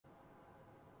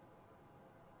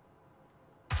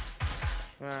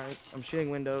Alright, I'm shooting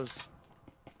windows.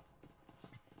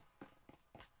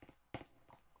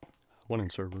 One in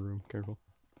server room, careful.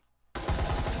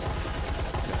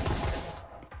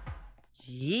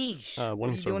 Yeesh. One What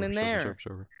in are you server, doing in there?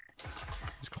 server.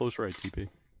 He's close right, TP.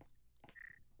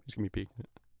 He's gonna be peeking it.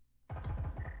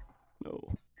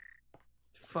 No.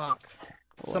 Fuck.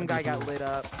 Oh, Some guy got lit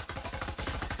up.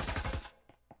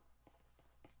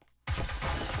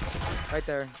 Right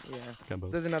there. Yeah. Got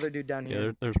both. There's another dude down here.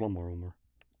 Yeah, there's one more.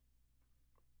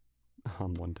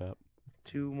 I'm one tap.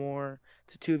 Two more.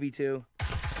 It's a 2v2.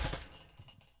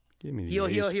 Give me the Heal.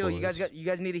 ace, You boys.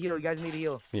 guys need to heal.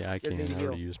 Yeah, I guys can't. need to I heal.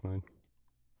 already used mine.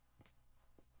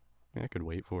 I could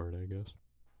wait for it, I guess.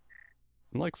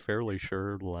 I'm like fairly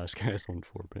sure the last guy's on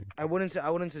 4 ping. I wouldn't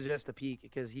suggest a peek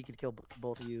because he could kill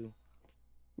both of you.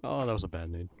 Oh, that was a bad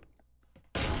nade.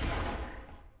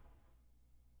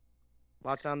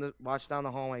 Watch down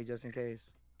the hallway just in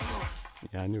case.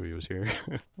 Yeah, I knew he was here.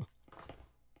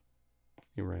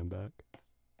 He ran back.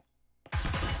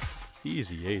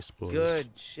 Easy ace, boys. Good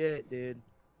shit, dude.